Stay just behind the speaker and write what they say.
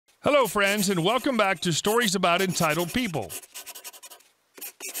Hello, friends, and welcome back to Stories About Entitled People.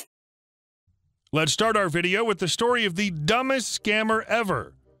 Let's start our video with the story of the dumbest scammer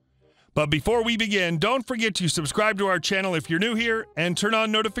ever. But before we begin, don't forget to subscribe to our channel if you're new here and turn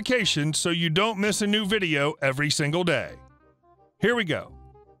on notifications so you don't miss a new video every single day. Here we go.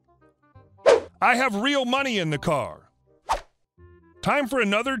 I have real money in the car. Time for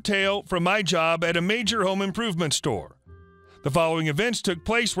another tale from my job at a major home improvement store. The following events took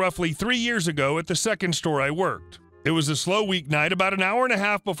place roughly 3 years ago at the second store I worked. It was a slow weeknight about an hour and a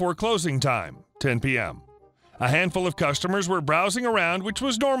half before closing time, 10 p.m. A handful of customers were browsing around, which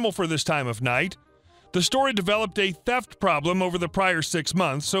was normal for this time of night. The store had developed a theft problem over the prior 6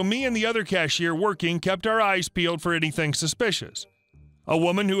 months, so me and the other cashier working kept our eyes peeled for anything suspicious. A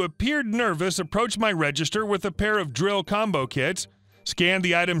woman who appeared nervous approached my register with a pair of drill combo kits, scanned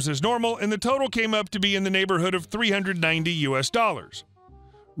the items as normal, and the total came up to be in the neighborhood of $390.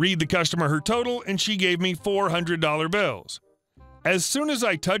 Read the customer her total, and she gave me $400 bills. As soon as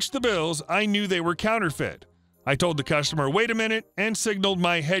I touched the bills, I knew they were counterfeit. I told the customer, wait a minute, and signaled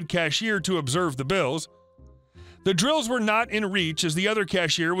my head cashier to observe the bills. The drills were not in reach as the other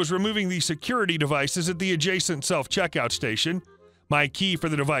cashier was removing the security devices at the adjacent self-checkout station. My key for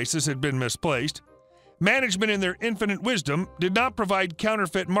the devices had been misplaced. Management, in their infinite wisdom, did not provide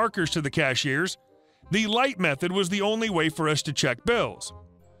counterfeit markers to the cashiers. The light method was the only way for us to check bills.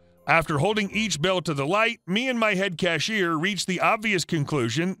 After holding each bill to the light, me and my head cashier reached the obvious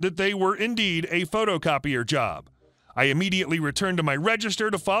conclusion that they were indeed a photocopier job. I immediately returned to my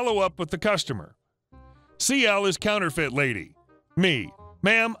register to follow up with the customer. CL is counterfeit lady. Me,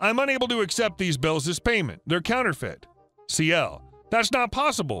 ma'am, I'm unable to accept these bills as payment. They're counterfeit. CL, that's not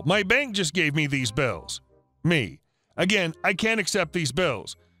possible. My bank just gave me these bills. Me, again, I can't accept these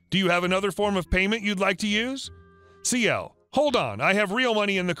bills. Do you have another form of payment you'd like to use? CL, hold on, I have real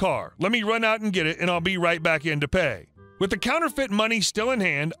money in the car. Let me run out and get it, and I'll be right back in to pay. With the counterfeit money still in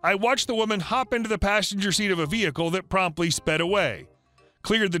hand, I watched the woman hop into the passenger seat of a vehicle that promptly sped away,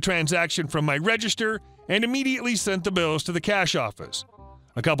 cleared the transaction from my register, and immediately sent the bills to the cash office.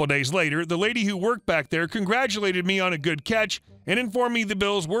 A couple days later, the lady who worked back there congratulated me on a good catch and informed me the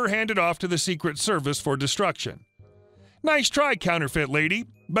bills were handed off to the Secret Service for destruction. Nice try, counterfeit lady.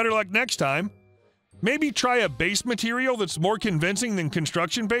 Better luck next time. Maybe try a base material that's more convincing than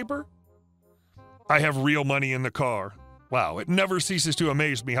construction paper? I have real money in the car. Wow, it never ceases to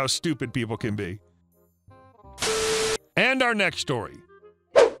amaze me how stupid people can be. And our next story.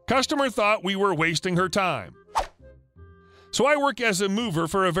 Customer thought we were wasting her time. So I work as a mover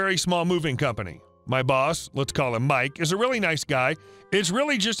for a very small moving company. My boss, let's call him Mike, is a really nice guy. It's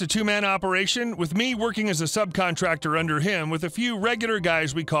really just a two-man operation, with me working as a subcontractor under him with a few regular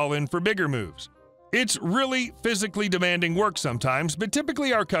guys we call in for bigger moves. It's really physically demanding work sometimes, but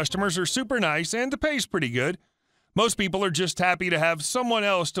typically our customers are super nice and the pay's pretty good. Most people are just happy to have someone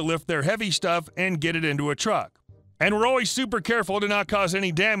else to lift their heavy stuff and get it into a truck. And we're always super careful to not cause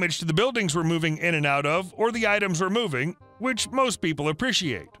any damage to the buildings we're moving in and out of or the items we're moving, which most people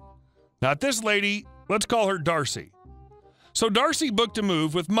appreciate. Not this lady, let's call her Darcy. So Darcy booked a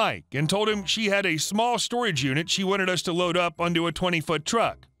move with Mike and told him she had a small storage unit she wanted us to load up onto a 20-foot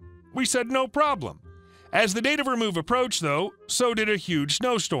truck. We said no problem. As the date of her move approached, though, so did a huge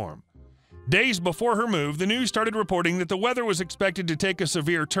snowstorm. Days before her move, the news started reporting that the weather was expected to take a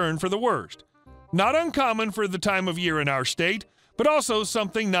severe turn for the worst. Not uncommon for the time of year in our state, but also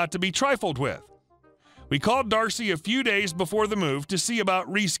something not to be trifled with. We called Darcy a few days before the move to see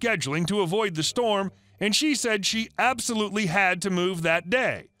about rescheduling to avoid the storm, and she said she absolutely had to move that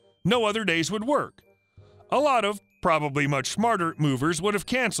day. No other days would work. A lot of, probably much smarter, movers would have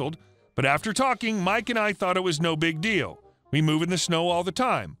canceled, but after talking, Mike and I thought it was no big deal. We move in the snow all the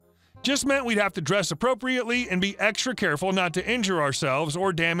time. Just meant we'd have to dress appropriately and be extra careful not to injure ourselves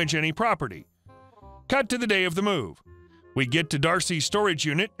or damage any property. Cut to the day of the move. We get to Darcy's storage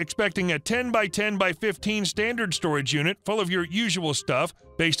unit, expecting a 10 by 10 by 15 standard storage unit full of your usual stuff,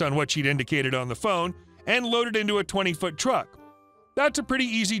 based on what she'd indicated on the phone, and loaded into a 20-foot truck. That's a pretty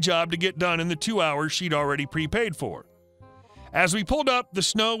easy job to get done in the 2 hours she'd already prepaid for. As we pulled up, the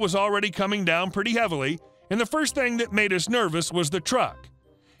snow was already coming down pretty heavily, and the first thing that made us nervous was the truck.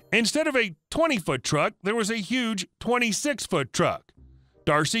 Instead of a 20-foot truck, there was a huge 26-foot truck.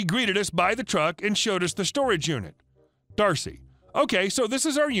 Darcy greeted us by the truck and showed us the storage unit. Darcy, okay, so this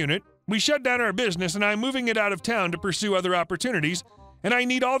is our unit. We shut down our business and I'm moving it out of town to pursue other opportunities, and I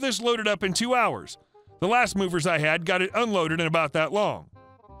need all this loaded up in 2 hours. The last movers I had got it unloaded in about that long.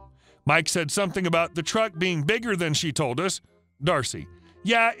 Mike said something about the truck being bigger than she told us. Darcy,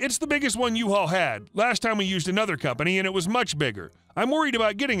 yeah, it's the biggest one U-Haul had. Last time we used another company and it was much bigger. I'm worried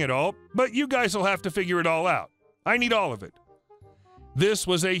about getting it all, but you guys will have to figure it all out. I need all of it. This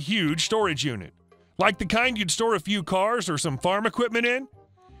was a huge storage unit, like the kind you'd store a few cars or some farm equipment in.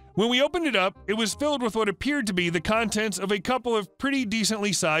 When we opened it up, it was filled with what appeared to be the contents of a couple of pretty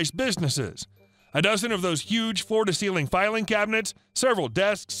decently sized businesses. A dozen of those huge floor-to-ceiling filing cabinets, several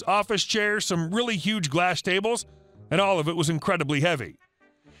desks, office chairs, some really huge glass tables, and all of it was incredibly heavy.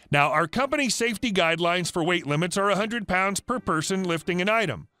 Now, our company's safety guidelines for weight limits are 100 pounds per person lifting an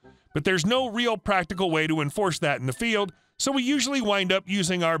item, but there's no real practical way to enforce that in the field, so we usually wind up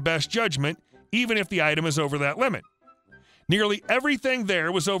using our best judgment, even if the item is over that limit. Nearly everything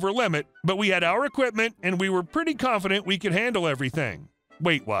there was over limit, but we had our equipment and we were pretty confident we could handle everything,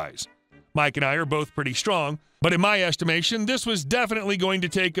 weight-wise. Mike and I are both pretty strong, but in my estimation, this was definitely going to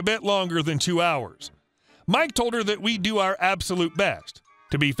take a bit longer than 2 hours. Mike told her that we'd do our absolute best.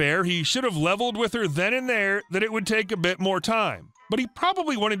 To be fair, he should have leveled with her then and there that it would take a bit more time, but he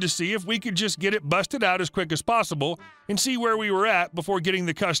probably wanted to see if we could just get it busted out as quick as possible and see where we were at before getting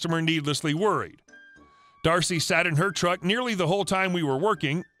the customer needlessly worried. Darcy sat in her truck nearly the whole time we were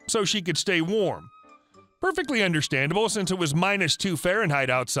working so she could stay warm. Perfectly understandable since it was -2 Fahrenheit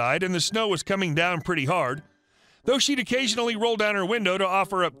outside and the snow was coming down pretty hard, though she'd occasionally roll down her window to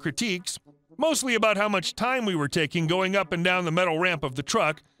offer up critiques, mostly about how much time we were taking going up and down the metal ramp of the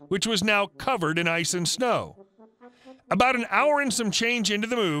truck, which was now covered in ice and snow. About an hour and some change into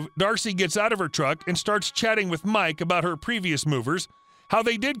the move, Darcy gets out of her truck and starts chatting with Mike about her previous movers, how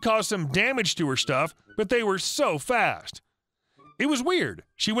they did cause some damage to her stuff, but they were so fast. It was weird.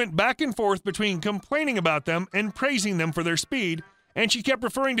 She went back and forth between complaining about them and praising them for their speed, and she kept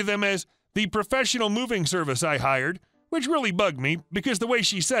referring to them as the professional moving service I hired, which really bugged me because the way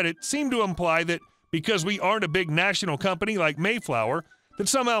she said it seemed to imply that because we aren't a big national company like Mayflower, that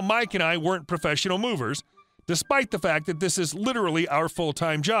somehow Mike and I weren't professional movers, despite the fact that this is literally our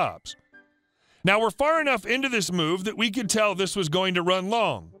full-time jobs. Now we're far enough into this move that we could tell this was going to run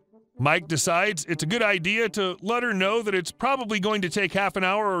long. Mike decides it's a good idea to let her know that it's probably going to take half an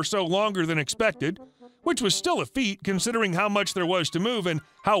hour or so longer than expected, which was still a feat considering how much there was to move and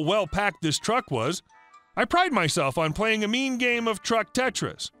how well packed this truck was. I pride myself on playing a mean game of truck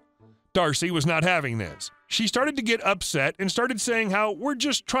Tetris. Darcy was not having this. She started to get upset and started saying how we're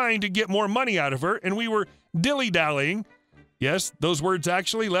just trying to get more money out of her and we were dilly-dallying. Yes, those words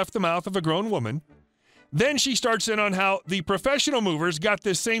actually left the mouth of a grown woman. Then she starts in on how the professional movers got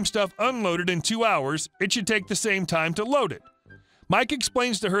this same stuff unloaded in 2 hours. It should take the same time to load it. Mike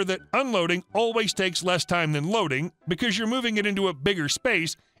explains to her that unloading always takes less time than loading because you're moving it into a bigger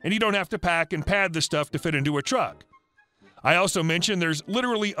space and you don't have to pack and pad the stuff to fit into a truck. I also mentioned there's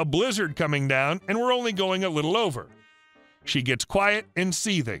literally a blizzard coming down and we're only going a little over. She gets quiet and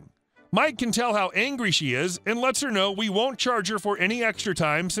seething. Mike can tell how angry she is and lets her know we won't charge her for any extra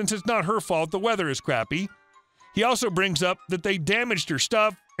time since it's not her fault the weather is crappy. He also brings up that they damaged her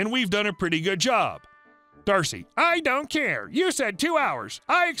stuff and we've done a pretty good job. Darcy, I don't care. You said 2 hours.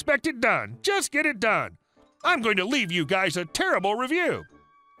 I expect it done. Just get it done. I'm going to leave you guys a terrible review.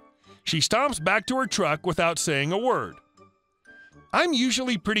 She stomps back to her truck without saying a word. I'm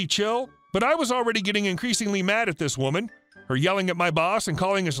usually pretty chill, but I was already getting increasingly mad at this woman. Her yelling at my boss and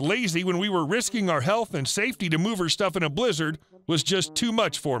calling us lazy when we were risking our health and safety to move her stuff in a blizzard was just too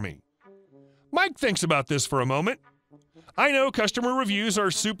much for me. Mike thinks about this for a moment. I know customer reviews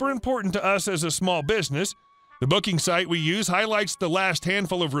are super important to us as a small business. The booking site we use highlights the last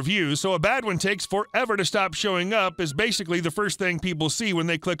handful of reviews, so a bad one takes forever to stop showing up is basically the first thing people see when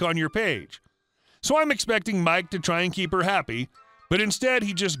they click on your page. So I'm expecting Mike to try and keep her happy, but instead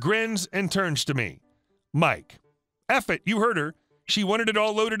he just grins and turns to me. Mike. F it, you heard her. She wanted it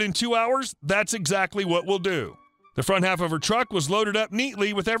all loaded in 2 hours? That's exactly what we'll do. The front half of her truck was loaded up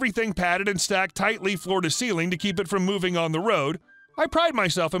neatly with everything padded and stacked tightly floor to ceiling to keep it from moving on the road. I pride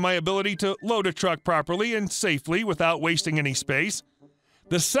myself in my ability to load a truck properly and safely without wasting any space.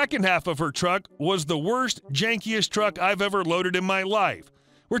 The second half of her truck was the worst, jankiest truck I've ever loaded in my life.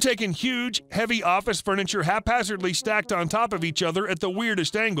 We're taking huge, heavy office furniture haphazardly stacked on top of each other at the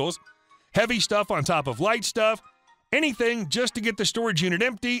weirdest angles, heavy stuff on top of light stuff, anything just to get the storage unit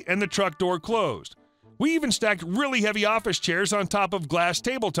empty and the truck door closed. We even stacked really heavy office chairs on top of glass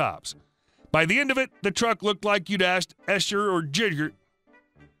tabletops. By the end of it, the truck looked like you'd asked Esther or Geiger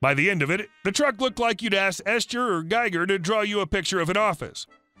to draw you a picture of an office.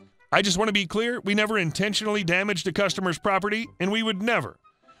 I just want to be clear, we never intentionally damaged a customer's property, and we would never.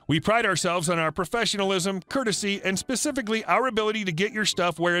 We pride ourselves on our professionalism, courtesy, and specifically our ability to get your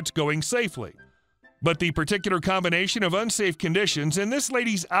stuff where it's going safely. But the particular combination of unsafe conditions and this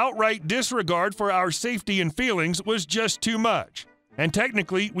lady's outright disregard for our safety and feelings was just too much. And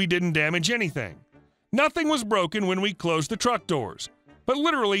technically, we didn't damage anything. Nothing was broken when we closed the truck doors. But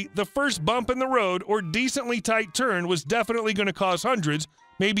literally, the first bump in the road or decently tight turn was definitely going to cause hundreds,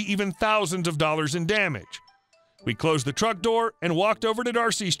 maybe even thousands of dollars in damage. We closed the truck door and walked over to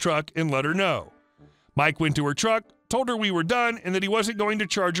Darcy's truck and let her know. Mike went to her truck, told her we were done and that he wasn't going to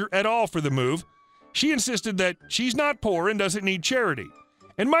charge her at all for the move. She insisted that she's not poor and doesn't need charity.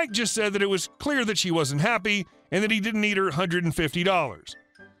 And Mike just said that it was clear that she wasn't happy and that he didn't need her $150.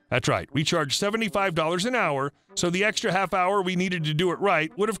 That's right, we charged $75 an hour, so the extra half hour we needed to do it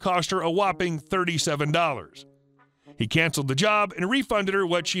right would have cost her a whopping $37. He canceled the job and refunded her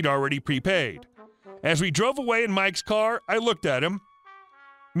what she'd already prepaid. As we drove away in Mike's car, I looked at him.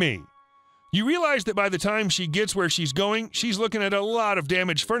 Me. You realize that by the time she gets where she's going, she's looking at a lot of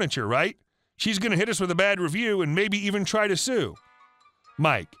damaged furniture, right? She's going to hit us with a bad review and maybe even try to sue.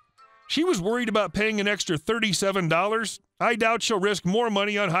 Mike. She was worried about paying an extra $37. I doubt she'll risk more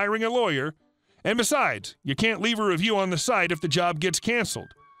money on hiring a lawyer. And besides, you can't leave a review on the site if the job gets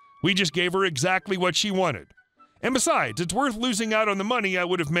canceled. We just gave her exactly what she wanted. And besides, it's worth losing out on the money I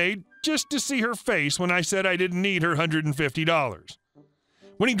would have made just to see her face when I said I didn't need her $150.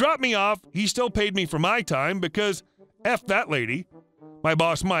 When he dropped me off, he still paid me for my time because F that lady. My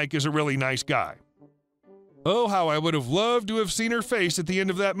boss Mike is a really nice guy. Oh, how I would have loved to have seen her face at the end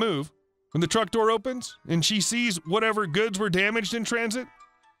of that move. When the truck door opens and she sees whatever goods were damaged in transit.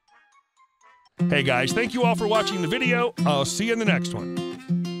 Hey guys, thank you all for watching the video. I'll see you in the next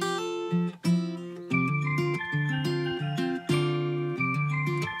one.